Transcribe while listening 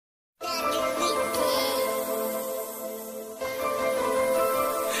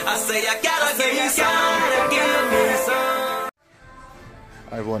I say I gotta give me some.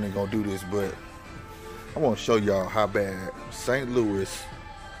 I wasn't gonna do this, but I want to show y'all how bad St. Louis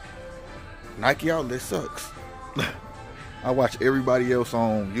Nike outlet sucks. I watch everybody else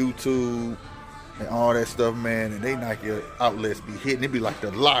on YouTube and all that stuff, man, and they Nike outlets be hitting. It be like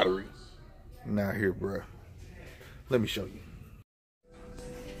the lottery. Not here, bruh. Let me show you.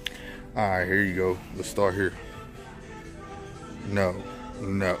 All right, here you go. Let's start here. No.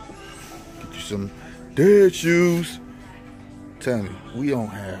 Get you some dead shoes. Tell me, we don't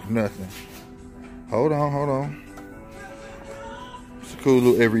have nothing. Hold on. It's a cool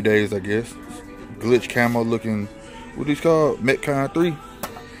little everydays, I guess. Glitch camo looking, what these called? Metcon 3.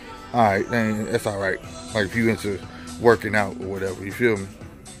 Alright, that's alright. Like if you into working out or whatever, you feel me?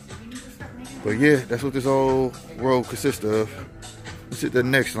 But yeah, that's what this whole road consists of. Let's hit the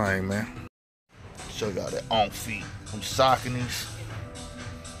next line, man. Show y'all that on feet. I'm socking these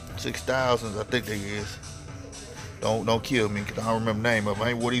 6,000s, I think they is. Don't kill me, cause I don't remember the name of them.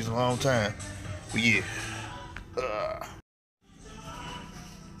 I ain't wore these in a long time. But yeah.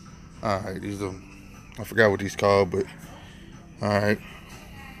 Alright, these are, I forgot what these called, but alright.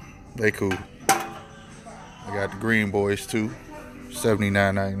 They cool. I got the green boys too.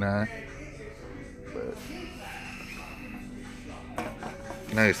 $79.99. But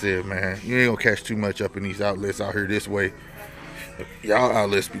like I said, man, you ain't gonna catch too much up in these outlets out here this way. Y'all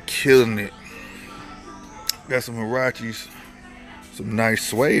outlets be killing it. Got some Hirachis, some nice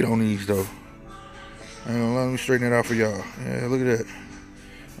suede on these though. Let me straighten it out for y'all. Yeah, look at that.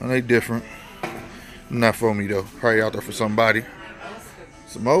 Well, they different. Not for me though. Probably out there for somebody.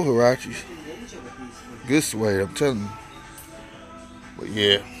 Some old Hirachis. Good suede, I'm telling you. But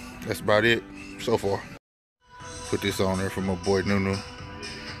yeah, that's about it so far. Put this on there for my boy Nunu.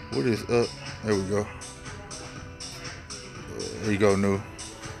 What is up? There we go. There you go, Nu.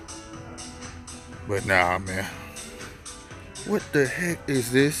 But nah, man. What the heck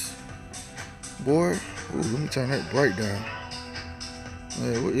is this? Boy, ooh, let me turn that bright down.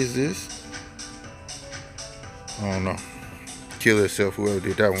 Yeah, what is this? I don't know. Kill itself, whoever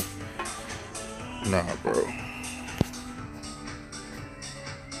did that one. Nah, bro.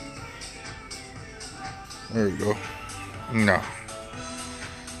 There you go. Nah.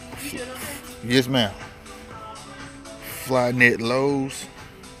 Yes, ma'am. Fly knit lows.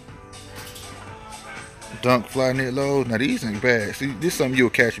 Dunk fly knit lows. Now these ain't bad. See, this is something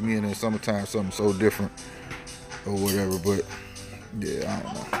you'll catch me in the summertime, something so different or whatever, but yeah, I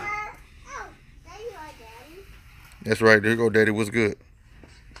don't know. That's right, there you go, Daddy. What's good?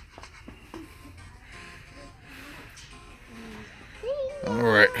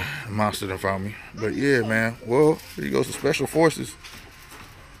 Alright, monster done found me. But yeah, man. Well, here you go, some special forces.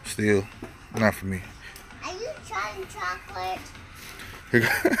 Still, not for me. Are you trying chocolate?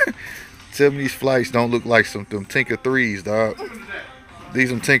 Tell me these flights don't look like them Tinker 3s, dog. These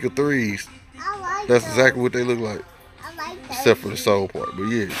some Tinker 3s. That's exactly what they look like. I like those. Except for the soul part. But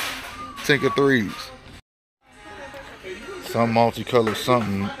yeah, Tinker 3s. Some multicolored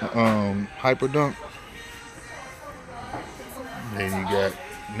something. Hyper dunk. Then you got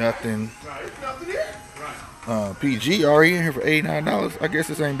nothing. PG already in here for $89. I guess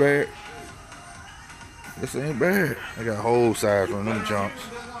this ain't bad. This ain't bad. I got whole size on them jumps.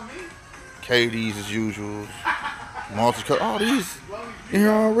 KDs as usual. Multicolor. All these in here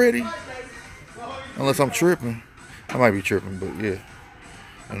already. Unless I'm tripping. I might be tripping, but yeah.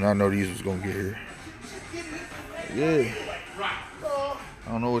 And I know these was gonna get here. Yeah.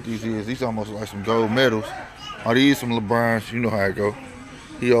 I don't know what these is. These almost like some gold medals. Are these some LeBrons? You know how it go.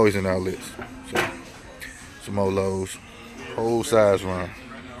 He always in outlets. So some more lows. Whole size run.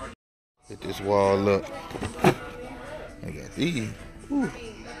 Hit this wall up. I got these. Ooh.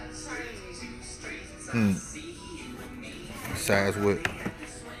 Size what?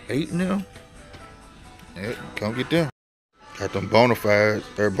 8 now? Yeah, come get them. Got them bona fides.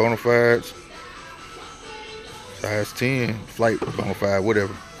 They're bona fides. Size 10. Flight bona fide,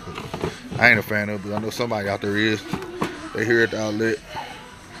 whatever. I ain't a fan of it, but I know somebody out there is. They here at the outlet.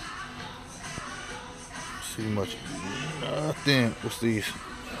 See much. Nothing. What's these?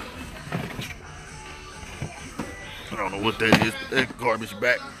 I don't know what that is, but that garbage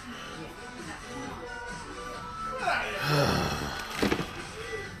back.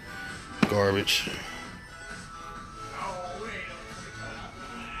 Garbage.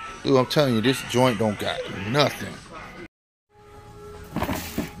 Dude, I'm telling you, this joint don't got nothing.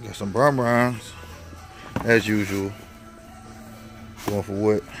 Got some Brumrons, as usual. Going for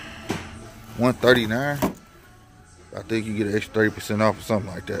what? $139. I think you get an extra 30% off or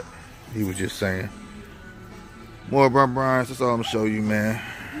something like that. He was just saying. More Brumrons. That's all I'm gonna show you, man.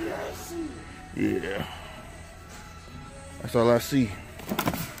 Yeah. That's all I see.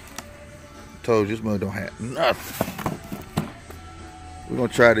 Told you this mother don't have nothing. We're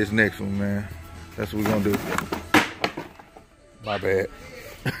gonna try this next one, man. That's what we're gonna do. My bad.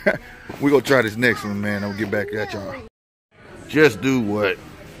 We're gonna try this next one, man. I'll get back at y'all. Just do what?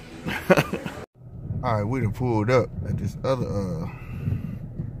 Alright, we done pulled up at this other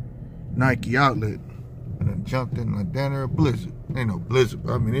Nike outlet and then jumped in like down there a blizzard. Ain't no blizzard,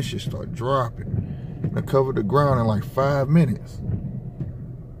 but I mean this shit start dropping. I covered the ground in like 5 minutes.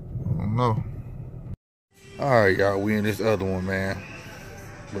 I don't know. Alright, y'all, we in this other one, man.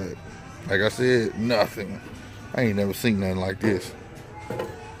 But like I said, nothing. I ain't never seen nothing like this.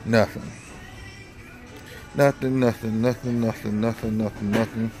 Nothing. Nothing.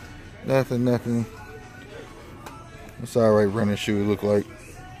 It's alright running shoe look like.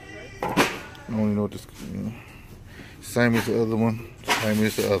 I don't even know what this, same as the other one. Same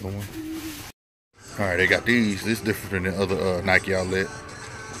as the other one. Alright, they got these. This is different than the other Nike outlet.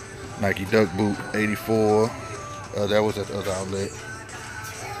 Nike Duck Boot 84. That was at the other outlet.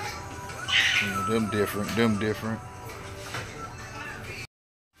 Them different.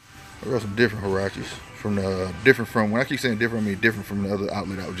 I got some different Huaraches from the when I keep saying different, I mean different from the other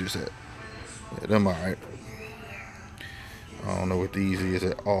outlet I was just at. Yeah, them alright. I don't know what these is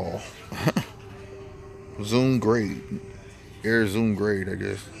at all. Zoom grade, Air Zoom grade, I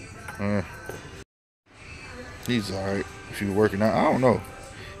guess. These alright. If you're working out, I don't know.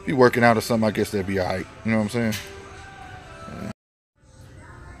 If you're working out or something, I guess that'd be alright. You know what I'm saying?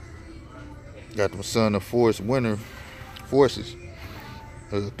 Got them Son of Force Winter Forces.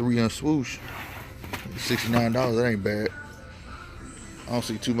 3-inch swoosh. $69, that ain't bad. I don't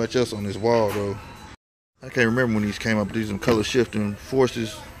see too much else on this wall though. I can't remember when these came up. These some color shifting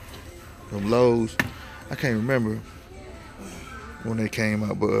forces, them lows. I can't remember when they came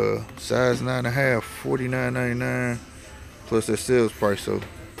out, but size 9.5, $49.99 plus their sales price. So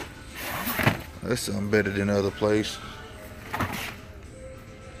that's something better than the other place.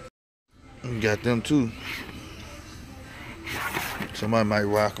 Got them too. Somebody might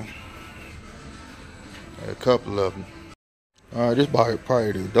rock them. A couple of them. Alright, this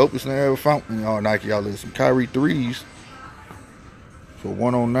probably the dopest thing I ever found in all Nike outlets. Some Kyrie 3s for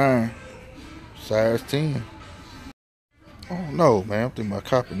 $109, size 10. I don't know, man. I'm thinking about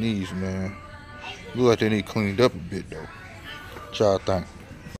copping these, man. Look like they need cleaned up a bit though. What y'all think?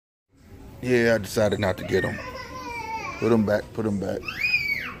 Yeah, I decided not to get them. Put them back.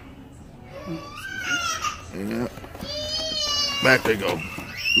 Yeah. Back they go.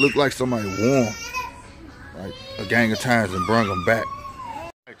 Look like somebody won like a gang of times and brung them back.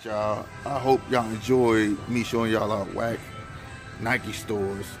 Alright, y'all. I hope y'all enjoyed me showing y'all our Wack Nike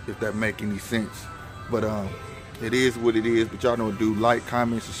stores, if that make any sense. But it is what it is. But y'all know what to do. Like,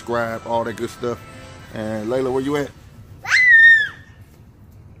 comment, subscribe, all that good stuff. And Layla, where you at?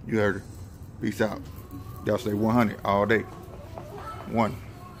 You heard her. Peace out. Y'all stay 100 all day. 1.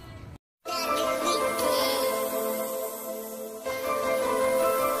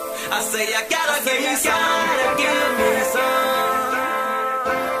 I say I gotta give me some.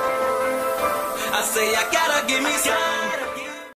 I say I gotta give me some.